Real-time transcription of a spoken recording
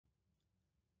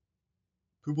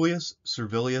Publius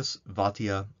Servilius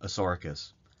Vatia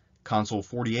Isauricus, Consul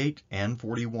 48 and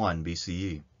 41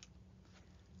 BCE.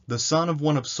 The son of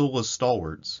one of Sulla's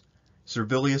stalwarts,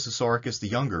 Servilius Isauricus the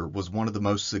Younger was one of the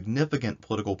most significant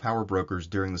political power brokers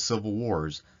during the civil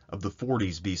wars of the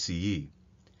 40s BCE.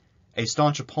 A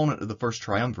staunch opponent of the First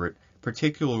Triumvirate,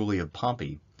 particularly of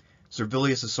Pompey,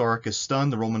 Servilius Isauricus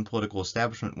stunned the Roman political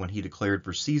establishment when he declared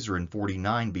for Caesar in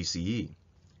 49 BCE.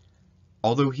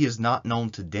 Although he is not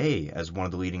known today as one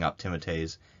of the leading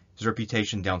Optimates, his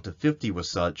reputation down to 50 was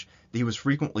such that he was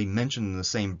frequently mentioned in the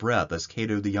same breath as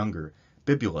Cato the Younger,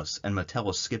 Bibulus, and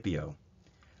Metellus Scipio.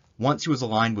 Once he was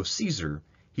aligned with Caesar,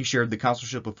 he shared the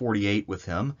consulship of 48 with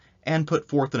him and put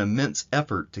forth an immense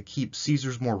effort to keep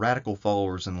Caesar's more radical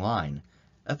followers in line,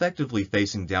 effectively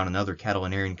facing down another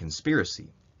Catilinarian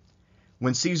conspiracy.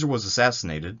 When Caesar was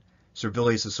assassinated,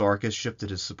 Servilius Isauricus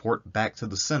shifted his support back to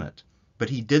the Senate, but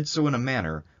he did so in a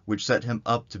manner which set him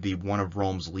up to be one of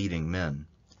Rome's leading men.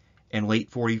 In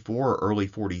late 44 or early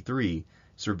 43,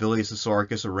 Servilius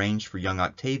Isauricus arranged for young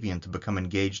Octavian to become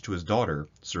engaged to his daughter,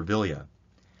 Servilia.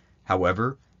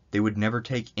 However, they would never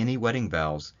take any wedding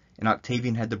vows, and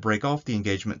Octavian had to break off the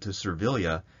engagement to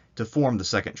Servilia to form the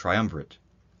Second Triumvirate.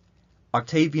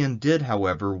 Octavian did,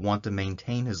 however, want to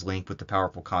maintain his link with the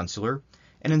powerful consular,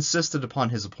 and insisted upon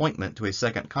his appointment to a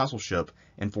second consulship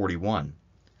in 41.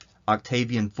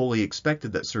 Octavian fully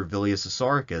expected that Servilius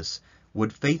Isauricus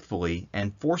would faithfully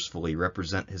and forcefully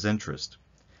represent his interest.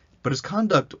 But his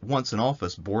conduct once in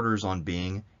office borders on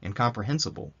being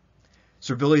incomprehensible.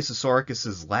 Servilius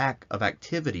Isauricus's lack of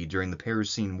activity during the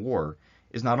Parisine War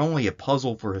is not only a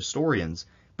puzzle for historians,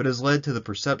 but has led to the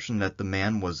perception that the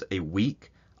man was a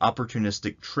weak,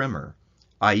 opportunistic trimmer,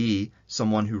 i.e.,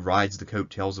 someone who rides the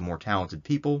coattails of more talented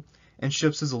people and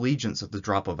shifts his allegiance at the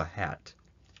drop of a hat.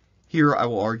 Here I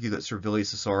will argue that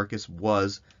Servilius Isauricus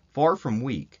was far from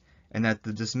weak, and that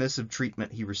the dismissive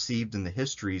treatment he received in the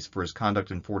histories for his conduct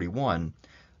in 41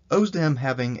 owes to him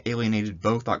having alienated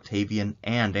both Octavian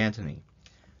and Antony.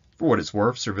 For what it's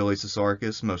worth, Servilius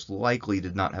Isauricus most likely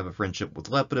did not have a friendship with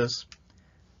Lepidus,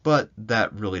 but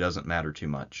that really doesn't matter too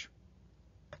much.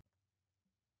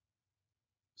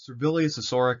 Servilius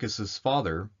Isauricus's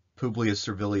father, Publius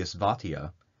Servilius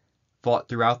Vatia, fought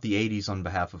throughout the 80s on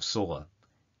behalf of Sulla.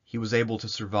 He was able to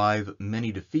survive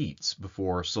many defeats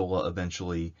before Sulla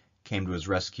eventually came to his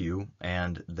rescue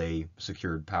and they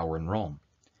secured power in Rome.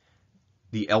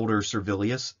 The elder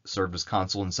Servilius served as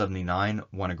consul in 79,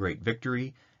 won a great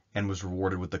victory, and was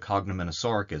rewarded with the cognomen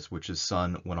Isauricus, which his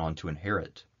son went on to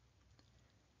inherit.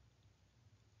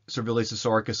 Servilius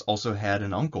Isauricus also had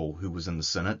an uncle who was in the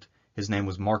Senate. His name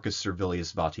was Marcus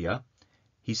Servilius Vatia.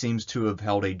 He seems to have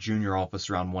held a junior office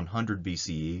around 100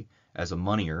 BCE as a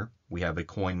moneyer. We have a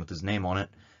coin with his name on it.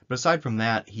 But aside from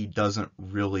that, he doesn't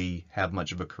really have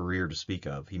much of a career to speak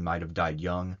of. He might have died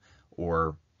young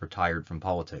or retired from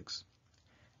politics.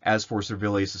 As for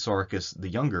Servilius Isauricus the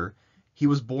Younger, he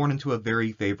was born into a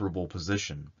very favorable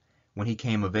position. When he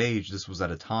came of age, this was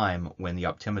at a time when the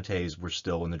Optimates were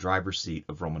still in the driver's seat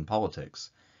of Roman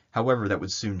politics. However, that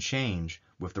would soon change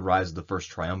with the rise of the First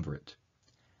Triumvirate.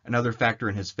 Another factor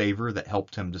in his favor that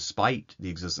helped him despite the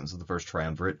existence of the First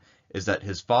Triumvirate is that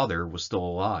his father was still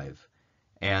alive,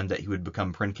 and that he would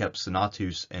become princeps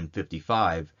senatus in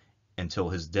 55 until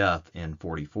his death in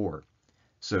 44.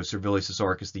 So Servilius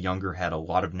Isauricus the Younger had a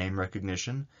lot of name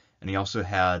recognition, and he also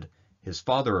had his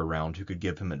father around who could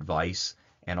give him advice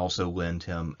and also lend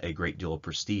him a great deal of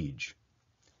prestige.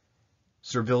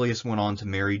 Servilius went on to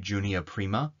marry Junia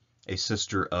Prima, a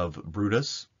sister of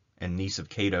Brutus and niece of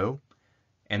Cato,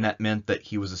 and that meant that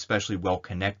he was especially well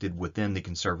connected within the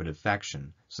conservative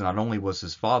faction. So not only was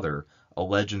his father a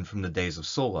legend from the days of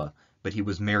Sulla, but he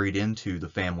was married into the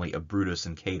family of Brutus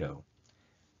and Cato.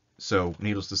 So,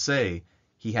 needless to say,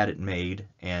 he had it made,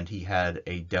 and he had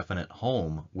a definite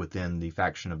home within the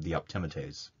faction of the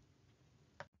Optimates.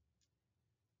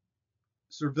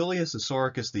 Servilius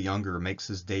Isauricus the Younger makes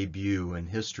his debut in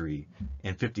history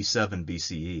in 57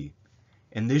 BCE.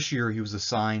 And this year he was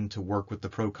assigned to work with the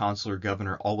proconsular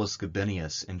governor Aulus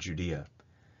Gabinius in Judea.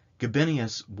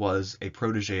 Gabinius was a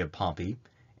protege of Pompey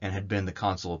and had been the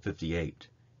consul of 58.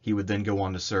 He would then go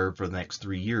on to serve for the next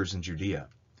 3 years in Judea.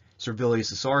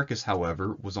 Servilius Isauricus,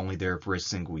 however, was only there for a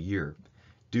single year.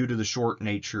 Due to the short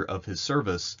nature of his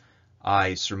service,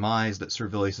 I surmise that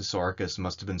Servilius Isauricus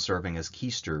must have been serving as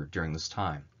quaestor during this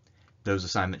time. Those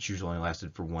assignments usually only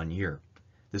lasted for 1 year.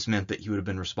 This meant that he would have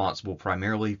been responsible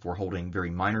primarily for holding very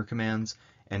minor commands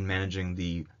and managing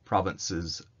the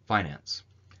province's finance.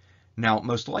 Now,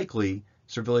 most likely,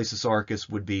 Servilius Isauricus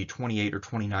would be 28 or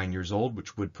 29 years old,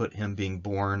 which would put him being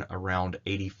born around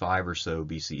 85 or so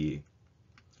BCE.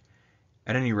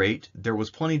 At any rate, there was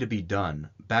plenty to be done.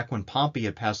 Back when Pompey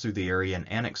had passed through the area and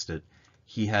annexed it,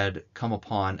 he had come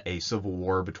upon a civil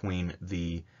war between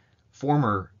the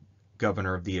former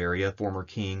governor of the area, former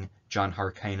king John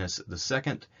Hyrcanus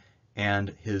II, and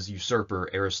his usurper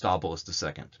Aristobulus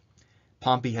II.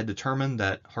 Pompey had determined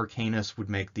that Hyrcanus would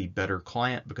make the better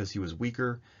client because he was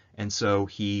weaker, and so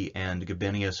he and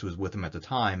Gabinius, who was with him at the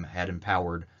time, had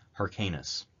empowered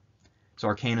Hyrcanus. So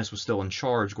Hyrcanus was still in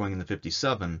charge going into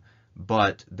 57,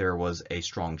 but there was a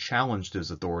strong challenge to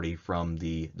his authority from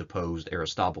the deposed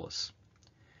Aristobulus.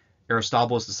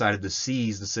 Aristobulus decided to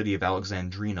seize the city of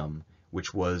Alexandrinum,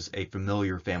 which was a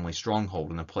familiar family stronghold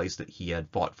and a place that he had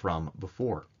fought from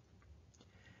before.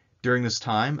 During this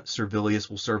time, Servilius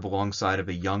will serve alongside of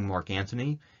a young Mark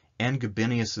Antony and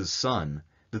Gabinius' son.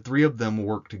 The three of them will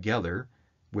work together,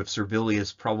 with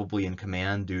Servilius probably in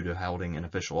command due to holding an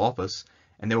official office,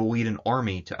 and they will lead an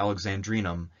army to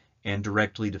Alexandrinum and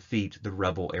directly defeat the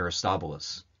rebel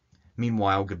Aristobulus.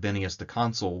 Meanwhile, Gabinius the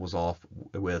consul was off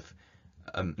with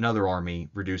another army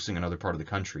reducing another part of the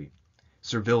country.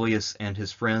 Servilius and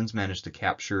his friends managed to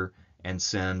capture and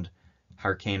send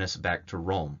Hyrcanus back to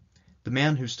Rome. The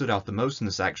man who stood out the most in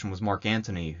this action was Mark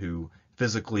Antony, who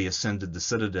physically ascended the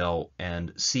citadel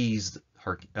and seized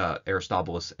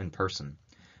Aristobulus in person.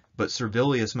 But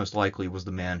Servilius most likely was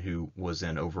the man who was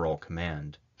in overall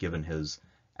command, given his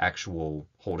actual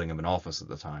holding of an office at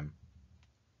the time.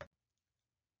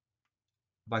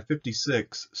 By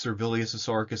 56, Servilius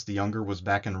Isauricus the Younger was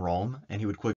back in Rome, and he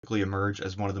would quickly emerge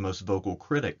as one of the most vocal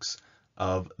critics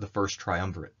of the First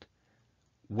Triumvirate.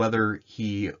 Whether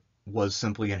he was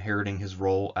simply inheriting his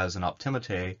role as an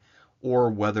Optimate,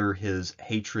 or whether his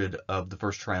hatred of the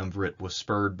First Triumvirate was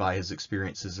spurred by his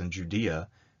experiences in Judea,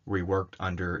 where he worked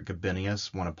under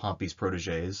Gabinius, one of Pompey's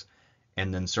proteges,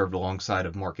 and then served alongside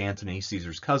of Mark Antony,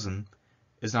 Caesar's cousin,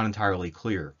 is not entirely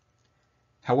clear.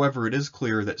 However, it is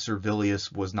clear that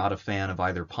Servilius was not a fan of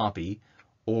either Pompey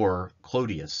or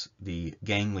Clodius, the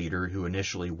gang leader who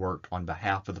initially worked on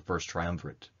behalf of the First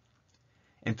Triumvirate.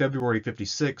 In February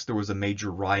 56, there was a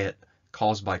major riot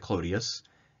caused by Clodius,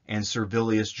 and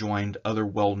Servilius joined other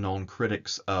well-known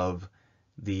critics of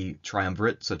the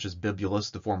triumvirate, such as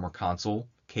Bibulus, the former consul,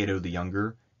 Cato the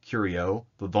Younger, Curio,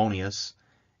 Livonius,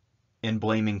 in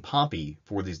blaming Pompey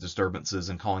for these disturbances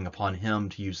and calling upon him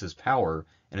to use his power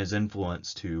and his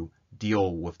influence to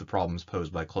deal with the problems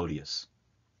posed by Clodius.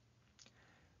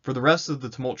 For the rest of the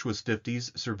tumultuous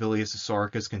 50s, Servilius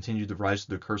Isauricus continued to rise to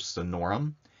the cursus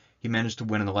honorum. He managed to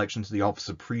win an election to the office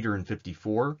of praetor in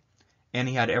 54, and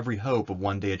he had every hope of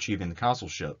one day achieving the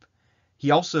consulship. He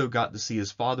also got to see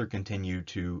his father continue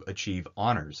to achieve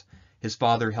honors. His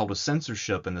father held a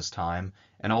censorship in this time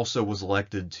and also was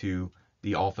elected to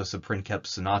the office of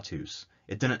princeps senatus.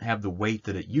 It didn't have the weight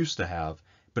that it used to have,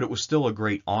 but it was still a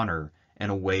great honor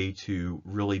and a way to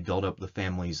really build up the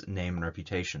family's name and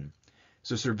reputation.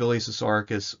 So Servilius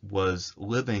Isauricus was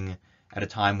living at a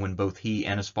time when both he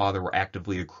and his father were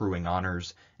actively accruing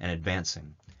honors and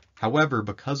advancing. However,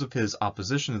 because of his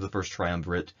opposition to the First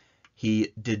Triumvirate,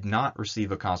 he did not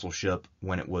receive a consulship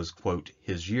when it was, quote,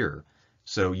 his year.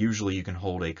 So usually you can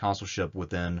hold a consulship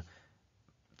within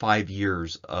 5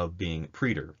 years of being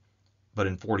praetor. But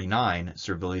in 49,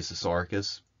 Servilius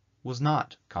Isauricus was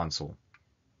not consul.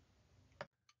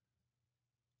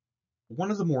 One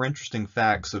of the more interesting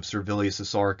facts of Servilius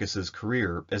Isauricus's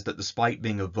career is that despite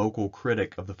being a vocal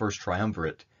critic of the First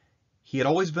Triumvirate, he had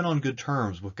always been on good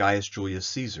terms with Gaius Julius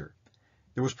Caesar.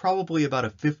 There was probably about a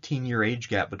 15-year age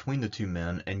gap between the two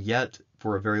men, and yet,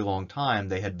 for a very long time,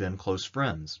 they had been close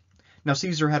friends. Now,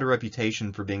 Caesar had a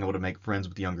reputation for being able to make friends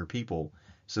with younger people,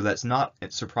 so that's not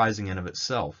surprising in of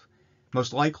itself.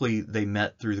 Most likely, they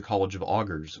met through the College of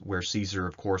Augurs, where Caesar,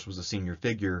 of course, was a senior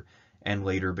figure, and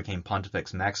later became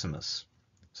Pontifex Maximus.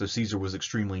 So Caesar was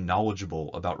extremely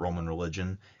knowledgeable about Roman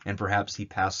religion, and perhaps he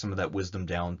passed some of that wisdom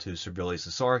down to Servilius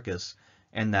Isauricus,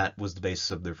 and that was the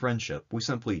basis of their friendship. We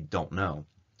simply don't know.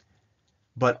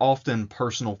 But often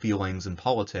personal feelings and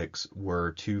politics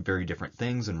were two very different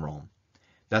things in Rome.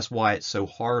 That's why it's so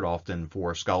hard often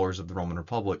for scholars of the Roman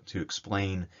Republic to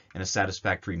explain in a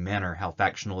satisfactory manner how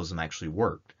factionalism actually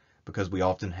worked, because we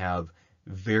often have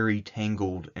very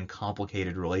tangled and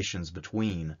complicated relations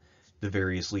between the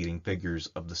various leading figures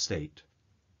of the state.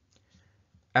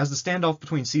 As the standoff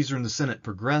between Caesar and the Senate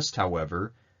progressed,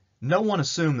 however, no one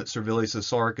assumed that Servilius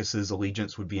Isauricus's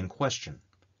allegiance would be in question.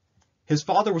 His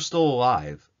father was still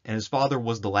alive, and his father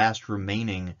was the last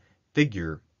remaining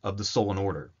figure of the Sullan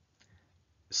order.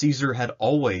 Caesar had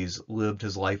always lived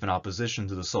his life in opposition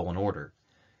to the Sullan order,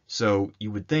 so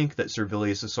you would think that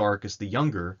Servilius Isauricus the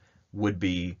Younger would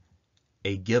be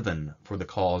a given for the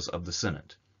cause of the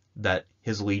Senate. that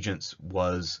his allegiance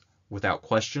was without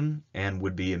question and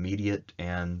would be immediate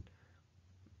and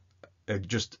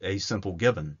just a simple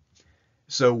given.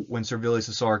 So when Servilius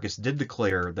Isauricus did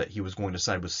declare that he was going to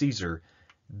side with Caesar,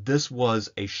 this was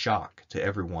a shock to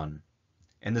everyone.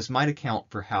 And this might account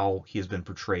for how he has been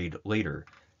portrayed later,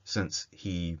 since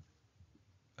he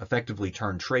effectively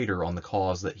turned traitor on the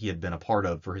cause that he had been a part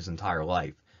of for his entire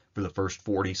life, for the first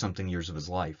 40-something years of his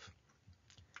life.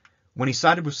 When he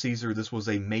sided with Caesar, this was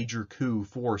a major coup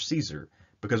for Caesar,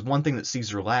 because one thing that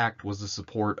Caesar lacked was the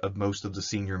support of most of the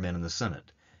senior men in the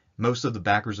Senate. Most of the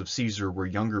backers of Caesar were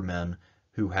younger men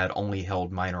who had only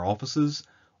held minor offices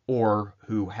or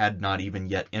who had not even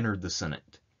yet entered the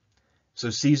Senate. So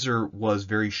Caesar was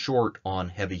very short on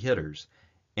heavy hitters,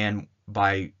 and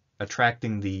by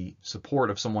attracting the support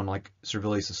of someone like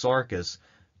Servilius Isauricus,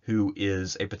 who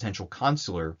is a potential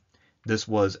consular, this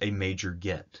was a major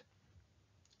get.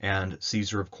 And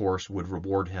Caesar, of course, would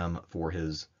reward him for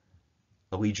his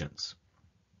allegiance.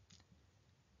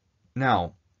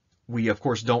 Now, we of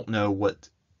course don't know what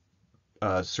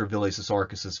Servilius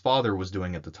Isauricus' father was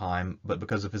doing at the time, but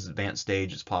because of his advanced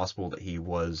age, it's possible that he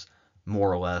was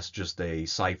more or less just a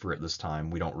cipher at this time.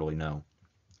 We don't really know.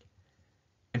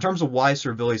 In terms of why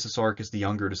Servilius Isauricus the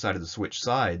Younger decided to switch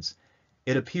sides,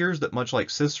 it appears that much like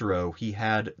Cicero, he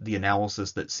had the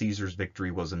analysis that Caesar's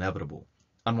victory was inevitable.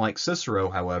 Unlike Cicero,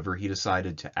 however, he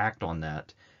decided to act on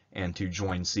that and to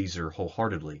join Caesar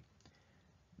wholeheartedly.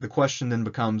 The question then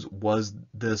becomes, was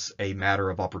this a matter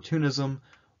of opportunism,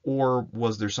 or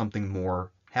was there something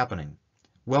more happening?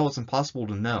 Well, it's impossible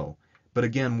to know, but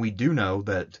again, we do know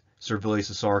that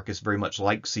Servilius Isauricus very much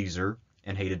liked Caesar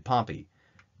and hated Pompey.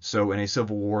 So in a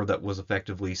civil war that was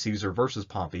effectively Caesar versus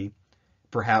Pompey,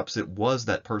 perhaps it was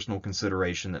that personal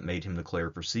consideration that made him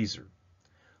declare for Caesar,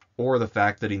 or the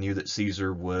fact that he knew that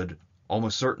Caesar would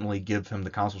almost certainly give him the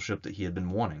consulship that he had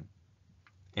been wanting.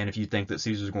 And if you think that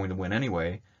Caesar's going to win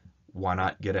anyway, why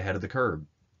not get ahead of the curve?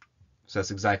 So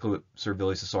that's exactly what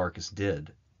Servilius Isauricus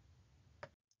did.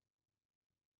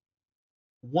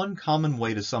 One common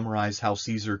way to summarize how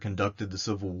Caesar conducted the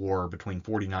civil war between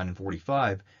 49 and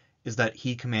 45 is that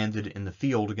he commanded in the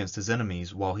field against his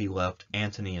enemies while he left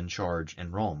Antony in charge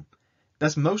in Rome.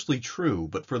 That's mostly true,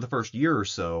 but for the first year or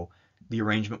so, the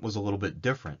arrangement was a little bit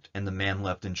different, and the man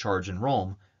left in charge in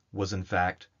Rome was in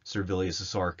fact Servilius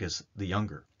Isauricus the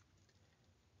Younger.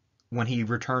 When he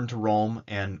returned to Rome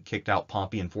and kicked out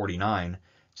Pompey in 49,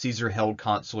 Caesar held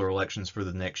consular elections for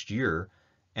the next year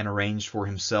and arranged for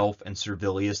himself and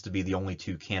Servilius to be the only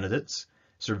two candidates.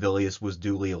 Servilius was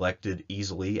duly elected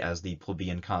easily as the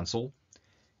plebeian consul,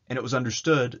 and it was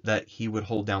understood that he would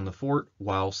hold down the fort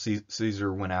while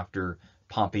Caesar went after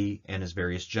Pompey and his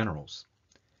various generals.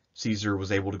 Caesar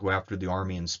was able to go after the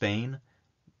army in Spain,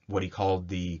 what he called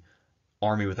the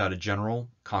army without a general,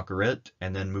 conquer it,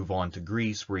 and then move on to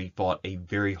Greece, where he fought a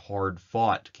very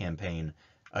hard-fought campaign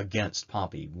against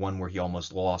Pompey, one where he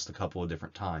almost lost a couple of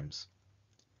different times.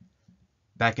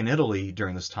 Back in Italy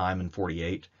during this time in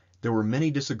 48, there were many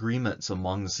disagreements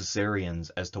among the Caesarians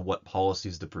as to what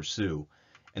policies to pursue,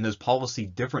 and those policy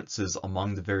differences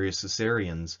among the various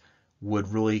Caesarians would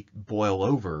really boil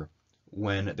over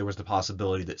when there was the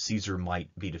possibility that Caesar might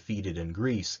be defeated in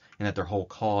Greece and that their whole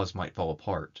cause might fall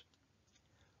apart.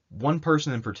 One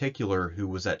person in particular who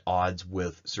was at odds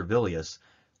with Servilius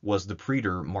was the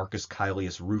praetor Marcus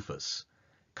Caelius Rufus.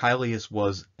 Caelius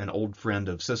was an old friend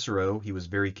of Cicero. He was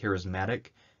very charismatic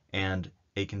and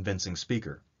a convincing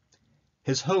speaker.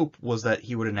 His hope was that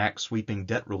he would enact sweeping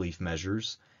debt relief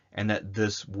measures and that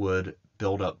this would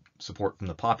build up support from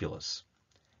the populace.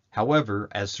 However,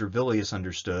 as Servilius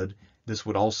understood, this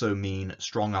would also mean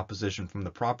strong opposition from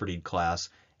the propertied class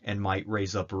and might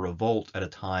raise up a revolt at a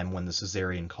time when the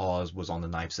Caesarian cause was on the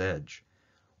knife's edge.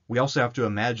 We also have to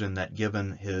imagine that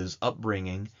given his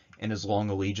upbringing and his long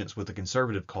allegiance with the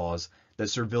conservative cause, that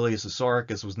Servilius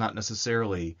Isauricus was not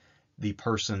necessarily the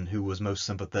person who was most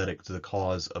sympathetic to the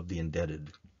cause of the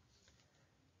indebted.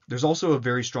 There's also a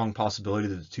very strong possibility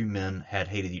that the two men had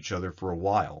hated each other for a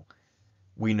while.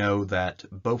 We know that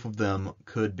both of them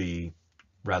could be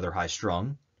rather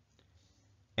high-strung.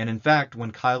 And in fact,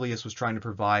 when Caelius was trying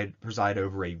to preside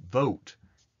over a vote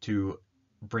to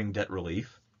bring debt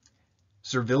relief,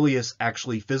 Servilius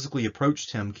actually physically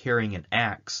approached him carrying an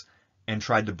axe and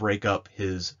tried to break up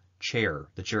his chair,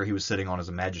 the chair he was sitting on as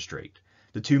a magistrate.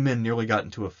 The two men nearly got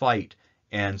into a fight,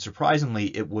 and surprisingly,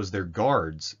 it was their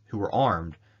guards who were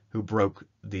armed who broke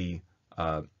the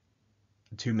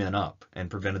two men up and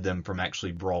prevented them from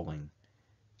actually brawling.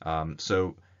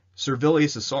 So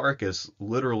Servilius Isauricus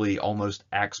literally almost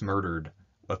axe-murdered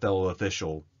a fellow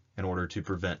official in order to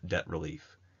prevent debt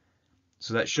relief.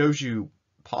 So that shows you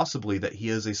possibly that he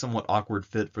is a somewhat awkward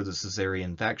fit for the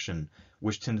Caesarian faction,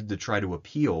 which tended to try to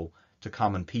appeal to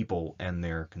common people and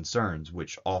their concerns,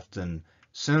 which often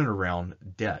centered around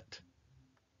debt.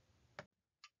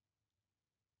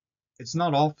 It's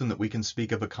not often that we can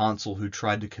speak of a consul who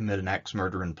tried to commit an axe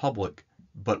murder in public,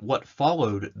 but what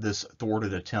followed this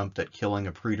thwarted attempt at killing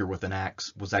a praetor with an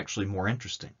axe was actually more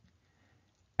interesting.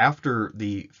 After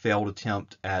the failed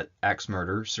attempt at axe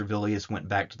murder, Servilius went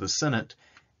back to the Senate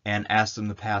and asked them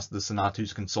to pass the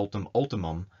Senatus Consultum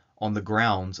Ultimum on the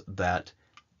grounds that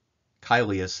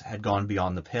Caelius had gone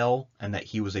beyond the pale and that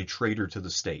he was a traitor to the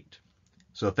state.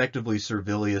 So effectively,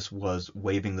 Servilius was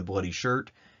waving the bloody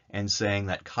shirt and saying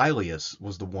that Caelius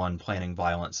was the one planning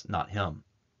violence, not him.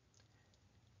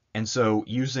 And so,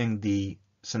 using the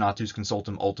Senatus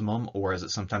Consultum Ultimum, or as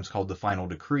it's sometimes called, the final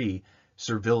decree,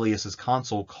 Servilius as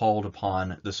consul called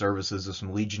upon the services of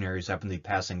some legionaries who happened to be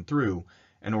passing through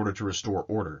in order to restore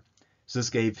order. So this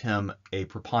gave him a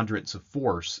preponderance of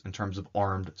force in terms of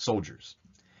armed soldiers.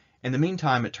 In the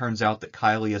meantime, it turns out that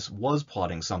Caelius was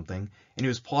plotting something, and he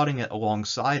was plotting it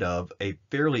alongside of a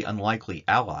fairly unlikely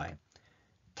ally,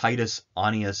 Titus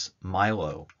Annius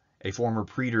Milo, a former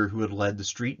praetor who had led the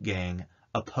street gang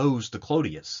opposed to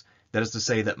Clodius. That is to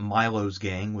say that Milo's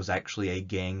gang was actually a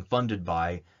gang funded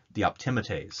by the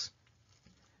Optimates.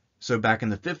 So back in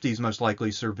the 50s, most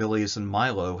likely Servilius and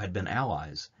Milo had been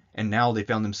allies, and now they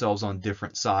found themselves on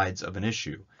different sides of an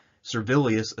issue.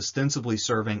 Servilius, ostensibly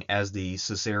serving as the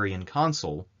Caesarian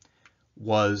consul,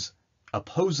 was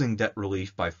opposing debt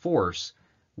relief by force,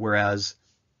 whereas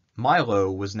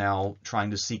Milo was now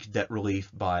trying to seek debt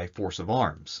relief by force of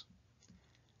arms.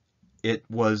 It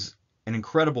was an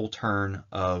incredible turn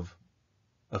of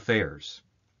affairs.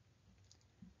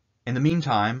 In the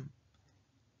meantime,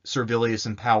 Servilius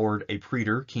empowered a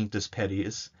praetor, Quintus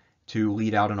Pedius, to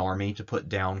lead out an army to put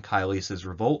down Caelius's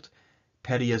revolt.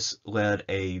 Pedius led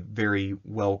a very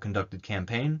well-conducted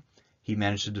campaign. He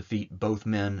managed to defeat both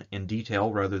men in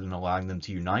detail rather than allowing them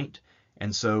to unite,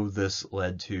 and so this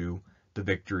led to the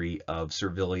victory of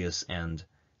Servilius and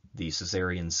the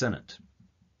Caesarian Senate.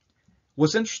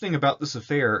 What's interesting about this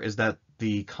affair is that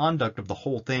the conduct of the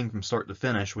whole thing from start to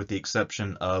finish, with the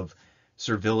exception of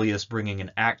Servilius bringing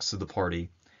an axe to the party,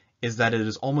 is that it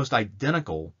is almost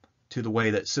identical to the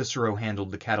way that Cicero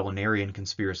handled the Catilinarian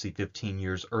conspiracy 15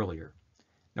 years earlier.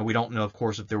 Now, we don't know, of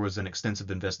course, if there was an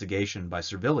extensive investigation by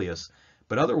Servilius,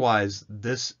 but otherwise,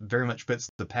 this very much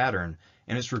fits the pattern,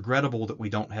 and it's regrettable that we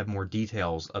don't have more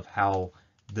details of how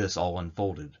this all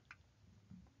unfolded.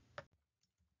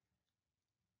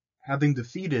 Having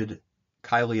defeated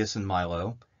Caelius and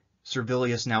Milo,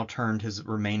 Servilius now turned his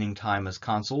remaining time as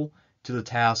consul to the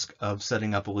task of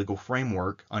setting up a legal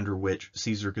framework under which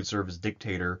Caesar could serve as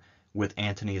dictator with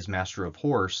Antony as master of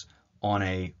horse on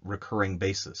a recurring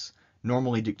basis.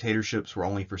 Normally, dictatorships were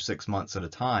only for 6 months at a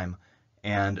time,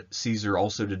 and Caesar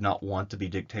also did not want to be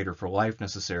dictator for life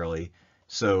necessarily,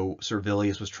 so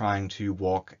Servilius was trying to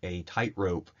walk a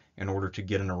tightrope in order to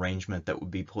get an arrangement that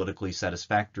would be politically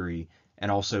satisfactory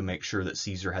and also make sure that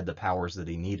Caesar had the powers that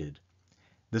he needed.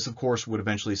 This, of course, would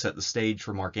eventually set the stage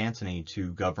for Mark Antony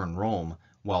to govern Rome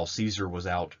while Caesar was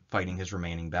out fighting his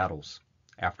remaining battles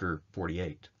after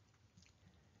 48.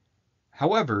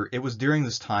 However, it was during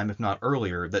this time, if not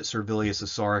earlier, that Servilius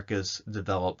Isauricus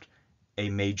developed a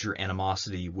major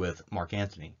animosity with Mark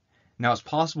Antony. Now, it's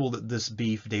possible that this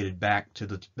beef dated back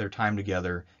to their time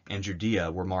together in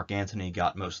Judea, where Mark Antony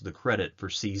got most of the credit for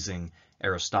seizing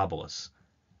Aristobulus.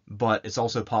 But it's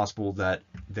also possible that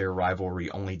their rivalry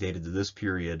only dated to this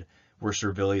period, where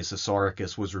Servilius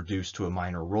Isauricus was reduced to a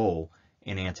minor role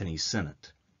in Antony's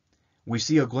Senate. We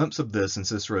see a glimpse of this in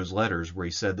Cicero's letters, where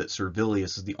he said that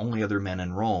Servilius is the only other man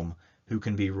in Rome who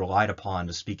can be relied upon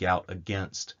to speak out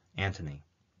against Antony.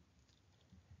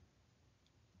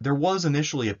 There was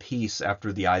initially a peace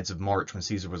after the Ides of March when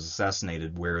Caesar was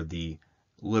assassinated, where the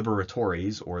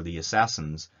liberatores, or the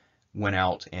assassins, went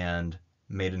out and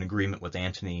made an agreement with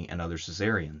Antony and other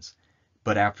Caesarians.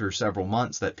 But after several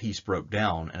months, that peace broke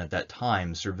down, and at that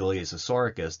time, Servilius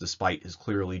Isauricus, despite his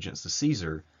clear allegiance to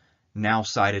Caesar, now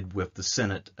sided with the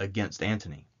Senate against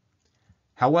Antony.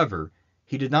 However,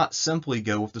 he did not simply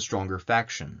go with the stronger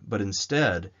faction, but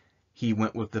instead he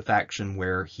went with the faction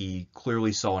where he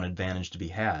clearly saw an advantage to be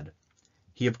had.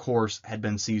 He, of course, had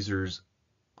been Caesar's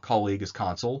colleague as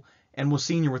consul and was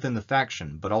senior within the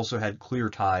faction, but also had clear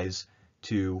ties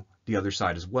to the other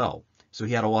side as well. So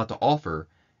he had a lot to offer,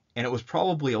 and it was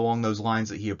probably along those lines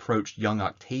that he approached young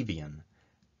Octavian,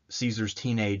 Caesar's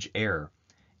teenage heir,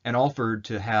 and offered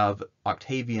to have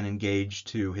Octavian engaged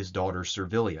to his daughter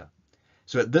Servilia.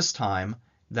 So at this time,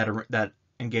 that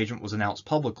engagement was announced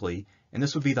publicly, And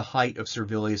this would be the height of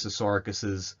Servilius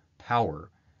Isauricus's power,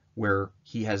 where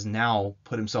he has now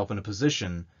put himself in a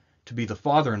position to be the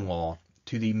father-in-law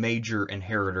to the major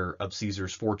inheritor of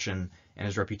Caesar's fortune and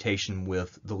his reputation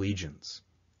with the legions.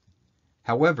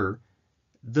 However,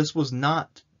 this was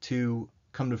not to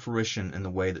come to fruition in the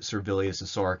way that Servilius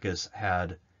Isauricus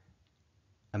had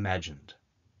imagined.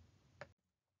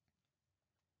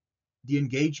 The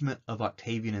engagement of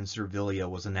Octavian and Servilia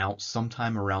was announced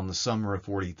sometime around the summer of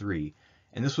 43,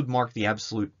 and this would mark the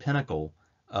absolute pinnacle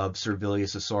of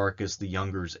Servilius Isauricus the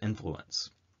Younger's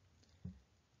influence.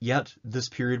 Yet, this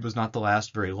period was not to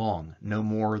last very long, no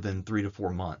more than 3 to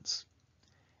 4 months.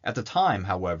 At the time,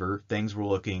 however, things were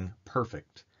looking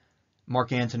perfect.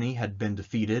 Mark Antony had been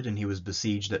defeated and he was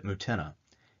besieged at Mutina.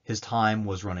 His time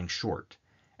was running short.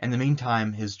 In the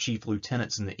meantime, his chief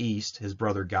lieutenants in the east, his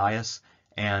brother Gaius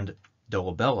and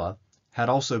Dolabella, had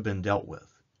also been dealt with.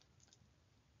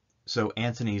 So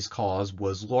Antony's cause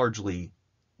was largely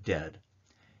dead.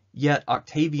 Yet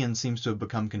Octavian seems to have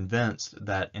become convinced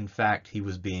that in fact he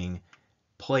was being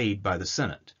played by the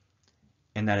Senate,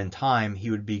 and that in time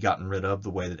he would be gotten rid of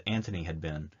the way that Antony had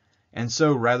been. And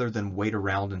so rather than wait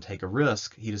around and take a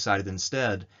risk, he decided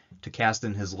instead to cast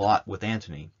in his lot with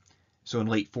Antony. So in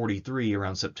late 43,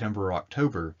 around September or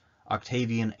October,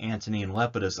 Octavian, Antony, and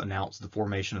Lepidus announced the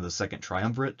formation of the Second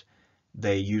Triumvirate.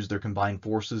 They used their combined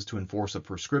forces to enforce a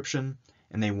proscription,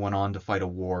 and they went on to fight a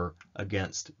war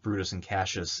against Brutus and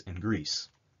Cassius in Greece.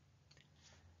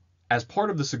 As part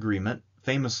of this agreement,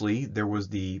 famously, there was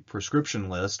the proscription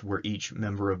list where each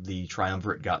member of the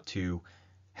triumvirate got to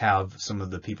have some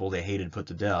of the people they hated put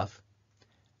to death.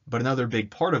 But another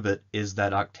big part of it is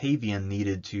that Octavian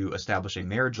needed to establish a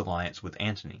marriage alliance with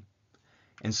Antony.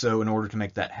 And so in order to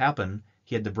make that happen,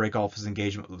 he had to break off his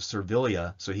engagement with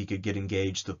Servilia so he could get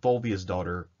engaged to Fulvia's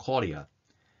daughter, Claudia.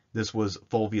 This was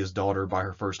Fulvia's daughter by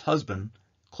her first husband,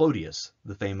 Clodius,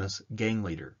 the famous gang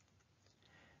leader.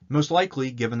 Most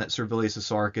likely, given that Servilius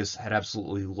Isauricus had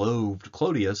absolutely loathed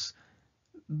Clodius,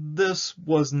 this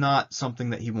was not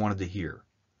something that he wanted to hear.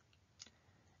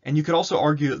 And you could also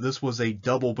argue that this was a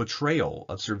double betrayal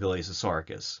of Servilius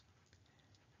Isauricus,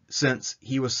 since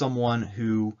he was someone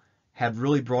who had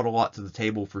really brought a lot to the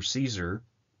table for Caesar,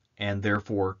 and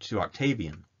therefore to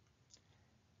Octavian.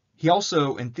 He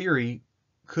also, in theory,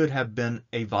 could have been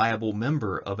a viable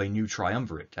member of a new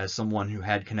triumvirate, as someone who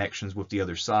had connections with the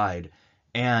other side,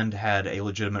 and had a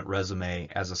legitimate resume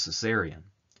as a Caesarian.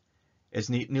 It's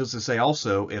needless to say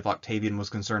also, if Octavian was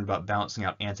concerned about balancing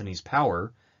out Antony's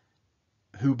power,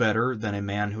 who better than a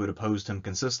man who had opposed him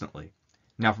consistently?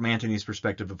 Now, from Antony's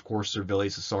perspective, of course,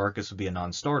 Servilius Isauricus would be a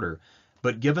non-starter,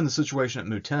 but given the situation at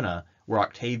Mutina, where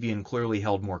Octavian clearly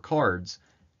held more cards,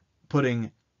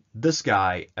 putting this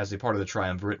guy as a part of the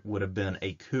triumvirate would have been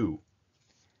a coup.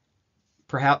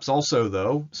 Perhaps also,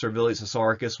 though, Servilius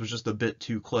Isauricus was just a bit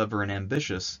too clever and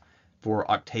ambitious for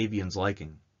Octavian's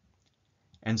liking.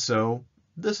 And so,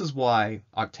 this is why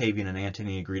Octavian and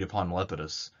Antony agreed upon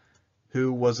Lepidus,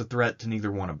 who was a threat to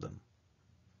neither one of them.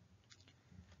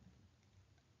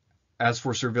 As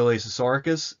for Servilius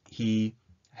Isauricus, he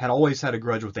had always had a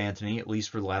grudge with Antony, at least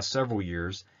for the last several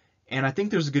years, and I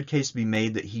think there's a good case to be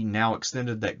made that he now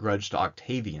extended that grudge to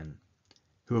Octavian,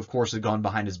 who of course had gone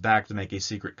behind his back to make a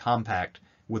secret compact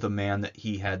with a man that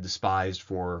he had despised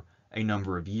for a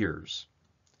number of years.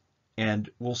 And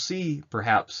we'll see,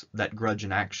 perhaps, that grudge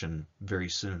in action very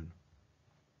soon.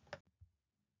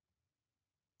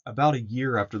 About a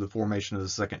year after the formation of the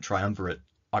Second Triumvirate,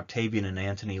 Octavian and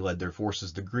Antony led their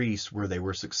forces to Greece, where they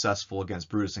were successful against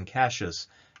Brutus and Cassius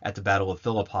at the Battle of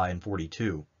Philippi in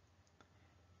 42.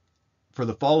 For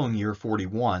the following year,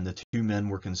 41, the two men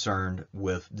were concerned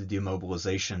with the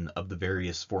demobilization of the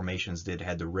various formations they'd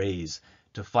had to raise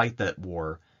to fight that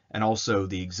war, and also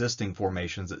the existing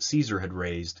formations that Caesar had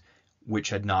raised, which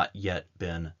had not yet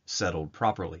been settled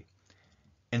properly.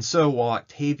 And so, while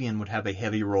Octavian would have a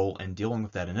heavy role in dealing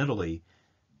with that in Italy,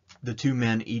 the two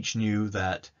men each knew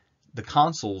that the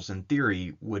consuls, in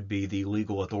theory, would be the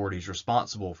legal authorities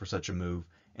responsible for such a move,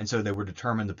 and so they were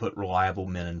determined to put reliable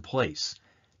men in place.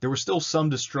 There was still some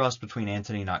distrust between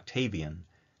Antony and Octavian,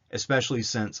 especially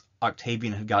since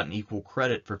Octavian had gotten equal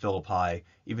credit for Philippi,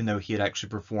 even though he had actually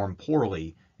performed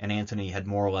poorly, and Antony had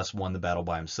more or less won the battle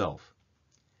by himself.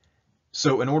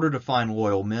 So in order to find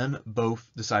loyal men, both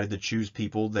decided to choose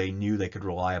people they knew they could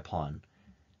rely upon.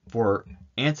 For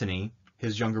Antony,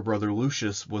 his younger brother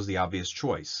Lucius was the obvious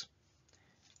choice.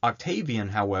 Octavian,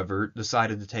 however,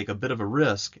 decided to take a bit of a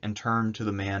risk and turn to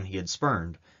the man he had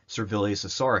spurned, Servilius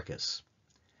Isauricus.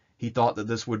 He thought that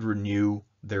this would renew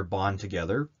their bond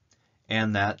together,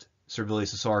 and that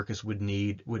Servilius Isauricus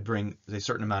would bring a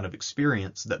certain amount of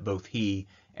experience that both he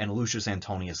and Lucius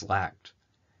Antonius lacked.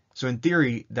 So in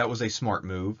theory, that was a smart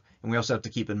move, and we also have to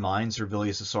keep in mind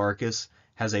Servilius Isauricus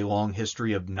has a long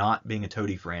history of not being a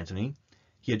toady for Antony.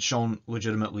 He had shown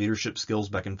legitimate leadership skills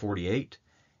back in 48,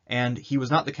 and he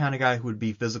was not the kind of guy who would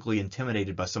be physically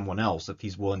intimidated by someone else if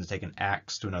he's willing to take an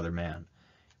axe to another man.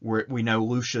 We know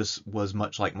Lucius was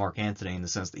much like Mark Antony in the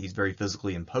sense that he's very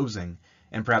physically imposing,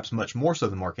 and perhaps much more so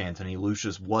than Mark Antony,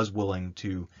 Lucius was willing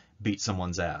to beat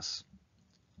someone's ass.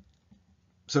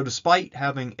 So despite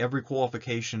having every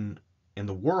qualification in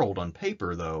the world on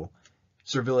paper, though,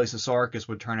 Servilius Isauricus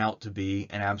would turn out to be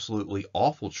an absolutely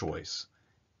awful choice.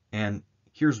 And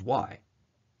here's why.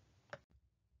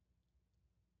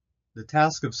 The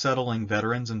task of settling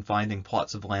veterans and finding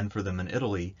plots of land for them in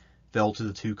Italy fell to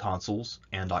the two consuls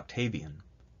and Octavian.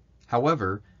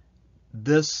 However,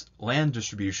 this land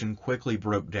distribution quickly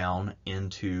broke down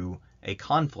into a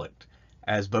conflict,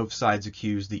 as both sides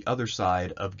accused the other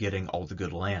side of getting all the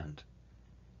good land.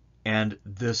 And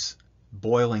this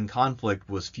boiling conflict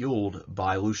was fueled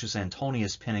by Lucius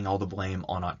Antonius pinning all the blame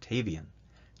on Octavian.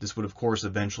 This would of course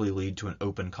eventually lead to an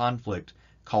open conflict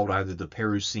called either the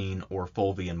Perusine or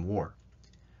Fulvian War.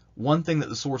 One thing that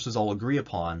the sources all agree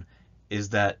upon is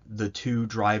that the two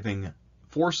driving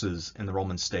forces in the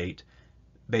Roman state,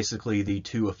 basically the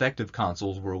two effective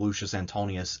consuls, were Lucius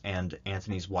Antonius and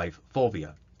Antony's wife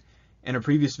Fulvia. In a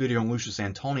previous video on Lucius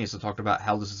Antonius, I talked about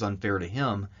how this is unfair to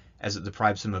him as it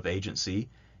deprives him of agency,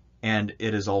 and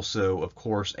it is also, of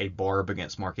course, a barb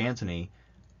against Mark Antony.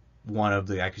 One of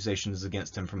the accusations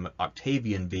against him from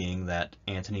Octavian being that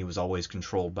Antony was always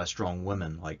controlled by strong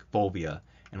women like Fulvia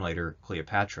and later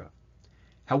Cleopatra.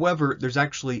 However, there's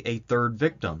actually a third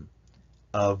victim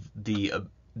of the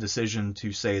decision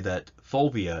to say that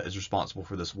Fulvia is responsible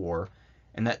for this war,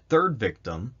 and that third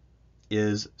victim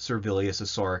is Servilius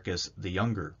Isauricus the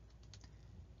Younger.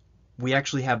 We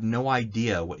actually have no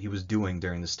idea what he was doing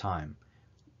during this time.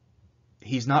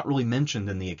 He's not really mentioned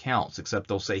in the accounts, except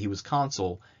they'll say he was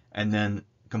consul and then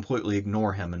completely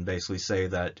ignore him and basically say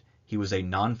that he was a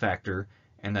non-factor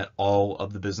and that all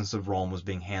of the business of Rome was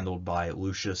being handled by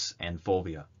Lucius and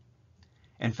Fulvia.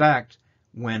 In fact,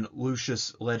 when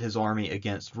Lucius led his army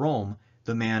against Rome,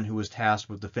 the man who was tasked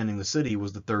with defending the city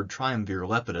was the third triumvir,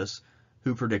 Lepidus,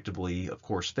 who predictably, of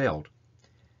course, failed.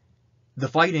 The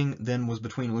fighting then was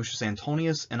between Lucius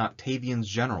Antonius and Octavian's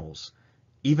generals.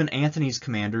 Even Antony's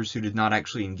commanders who did not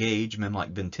actually engage, men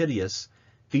like Ventidius,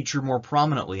 feature more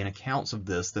prominently in accounts of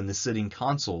this than the sitting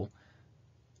consul,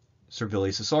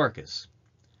 Servilius Isauricus.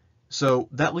 So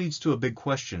that leads to a big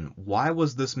question. Why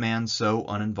was this man so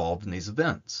uninvolved in these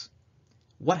events?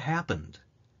 What happened?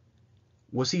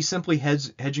 Was he simply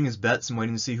hedging his bets and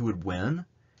waiting to see who would win?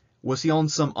 Was he on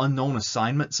some unknown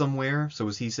assignment somewhere? So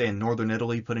was he, say, in northern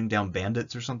Italy putting down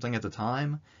bandits or something at the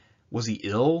time? Was he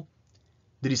ill?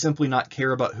 Did he simply not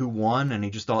care about who won and he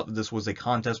just thought that this was a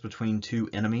contest between two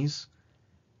enemies?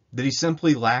 Did he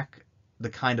simply lack the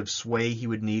kind of sway he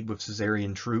would need with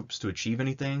Caesarian troops to achieve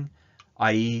anything?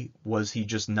 I.e., was he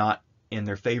just not in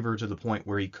their favor to the point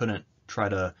where he couldn't try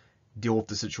to deal with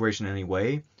the situation in any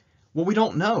way? Well, we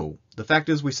don't know. The fact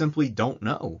is we simply don't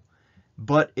know.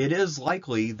 But it is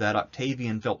likely that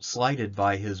Octavian felt slighted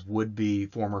by his would-be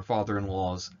former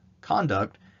father-in-law's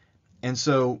conduct, and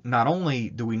so not only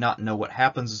do we not know what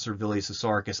happens to Servilius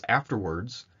Isauricus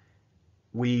afterwards,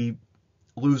 we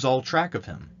lose all track of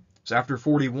him. So after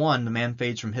 41, the man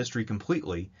fades from history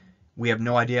completely. We have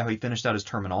no idea how he finished out his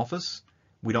term in office.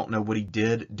 We don't know what he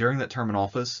did during that term in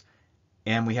office,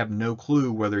 and we have no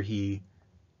clue whether he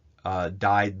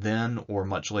died then or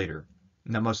much later.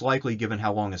 Now, most likely, given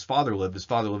how long his father lived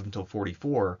until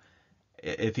 44.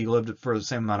 If he lived for the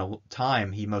same amount of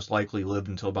time, he most likely lived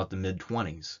until about the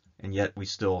mid-20s, and yet we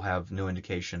still have no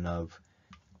indication of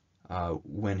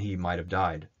when he might have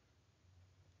died.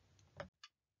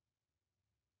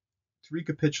 To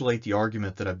recapitulate the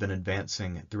argument that I've been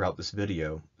advancing throughout this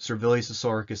video, Servilius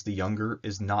Isauricus the Younger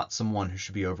is not someone who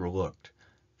should be overlooked.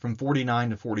 From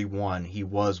 49 to 41, he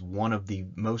was one of the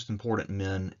most important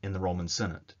men in the Roman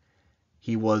Senate.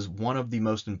 He was one of the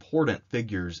most important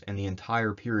figures in the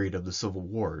entire period of the civil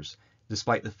wars,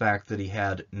 despite the fact that he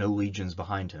had no legions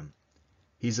behind him.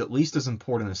 He's at least as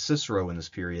important as Cicero in this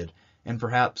period, and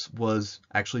perhaps was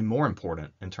actually more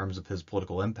important in terms of his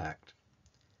political impact.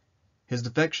 His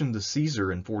defection to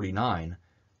Caesar in 49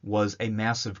 was a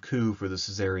massive coup for the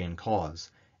Caesarian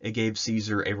cause. It gave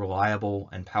Caesar a reliable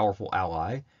and powerful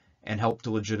ally, and helped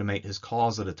to legitimate his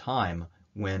cause at a time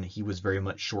when he was very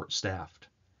much short-staffed.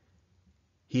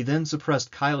 He then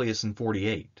suppressed Caelius in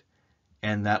 48,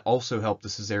 and that also helped the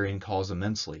Caesarian cause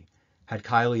immensely. Had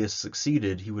Caelius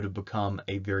succeeded, he would have become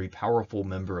a very powerful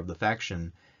member of the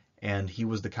faction, and he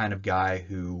was the kind of guy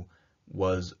who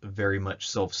was very much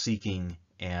self-seeking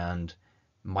and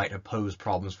might have posed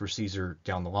problems for Caesar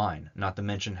down the line, not to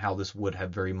mention how this would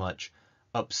have very much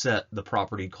upset the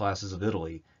propertied classes of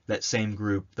Italy, that same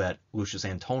group that Lucius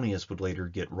Antonius would later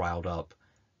get riled up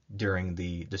during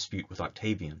the dispute with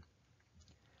Octavian.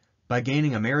 By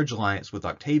gaining a marriage alliance with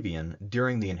Octavian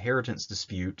during the inheritance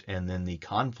dispute and then the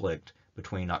conflict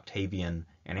between Octavian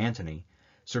and Antony,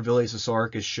 Servilius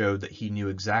Isauricus showed that he knew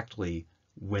exactly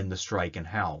when to strike and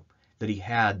how, that he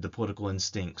had the political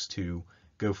instincts to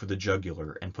go for the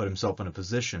jugular and put himself in a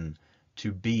position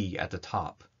to be at the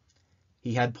top.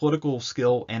 He had political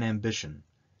skill and ambition.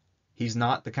 He's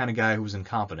not the kind of guy who was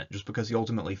incompetent. Just because he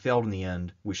ultimately failed in the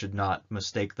end, we should not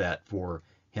mistake that for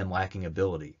him lacking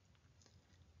ability.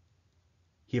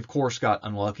 He, of course, got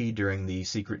unlucky during the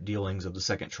secret dealings of the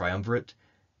Second Triumvirate,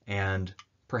 and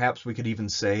perhaps we could even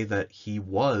say that he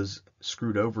was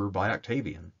screwed over by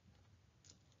Octavian.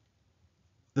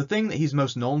 The thing that he's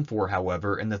most known for,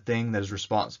 however, and the thing that is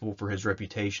responsible for his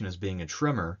reputation as being a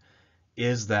trimmer,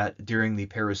 is that during the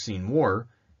Parisine War,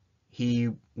 he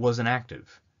was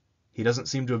inactive. He doesn't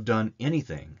seem to have done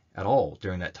anything at all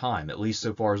during that time, at least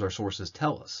so far as our sources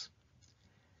tell us.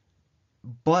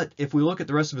 But if we look at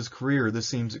the rest of his career, this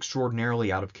seems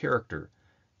extraordinarily out of character.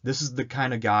 This is the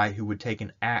kind of guy who would take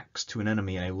an axe to an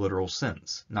enemy in a literal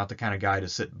sense, not the kind of guy to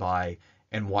sit by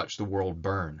and watch the world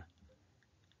burn.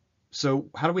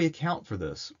 So how do we account for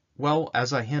this? Well,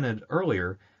 as I hinted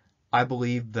earlier, I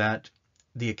believe that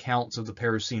the accounts of the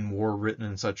Parisine War were written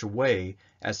in such a way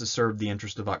as to serve the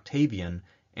interest of Octavian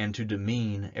and to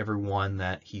demean everyone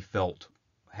that he felt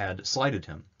had slighted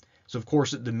him. So of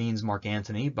course it demeans Mark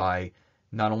Antony by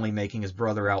not only making his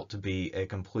brother out to be a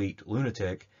complete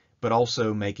lunatic, but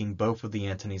also making both of the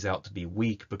Antonys out to be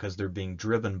weak because they're being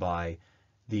driven by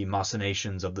the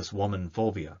machinations of this woman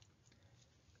Fulvia.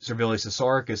 Servilius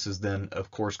Isauricus is then,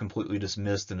 of course, completely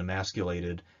dismissed and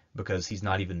emasculated because he's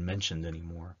not even mentioned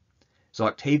anymore. So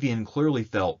Octavian clearly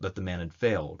felt that the man had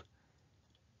failed.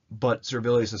 But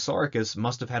Servilius Isauricus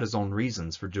must have had his own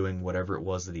reasons for doing whatever it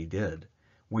was that he did.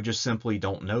 We just simply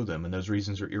don't know them, and those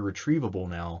reasons are irretrievable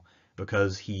now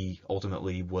because he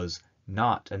ultimately was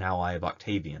not an ally of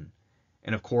Octavian.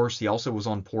 And of course, he also was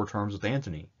on poor terms with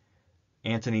Antony.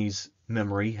 Antony's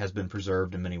memory has been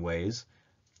preserved in many ways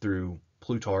through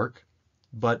Plutarch,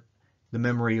 but the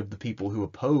memory of the people who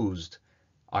opposed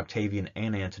Octavian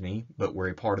and Antony, but were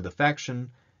a part of the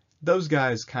faction, those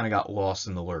guys kind of got lost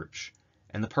in the lurch.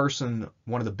 And the person,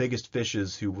 one of the biggest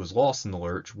fishes who was lost in the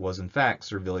lurch, was in fact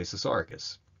Servilius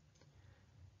Isauricus.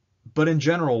 But in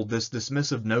general, this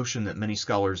dismissive notion that many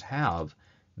scholars have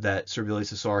that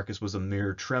Servilius Isauricus was a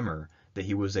mere trimmer, that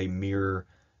he was a mere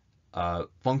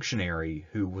functionary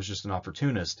who was just an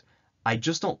opportunist, I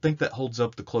just don't think that holds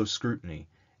up to close scrutiny.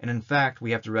 And in fact,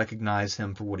 we have to recognize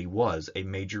him for what he was, a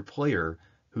major player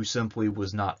who simply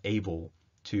was not able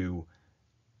to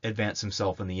advance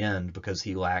himself in the end because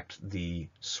he lacked the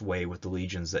sway with the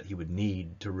legions that he would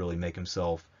need to really make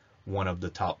himself one of the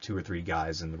top 2 or 3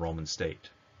 guys in the Roman state.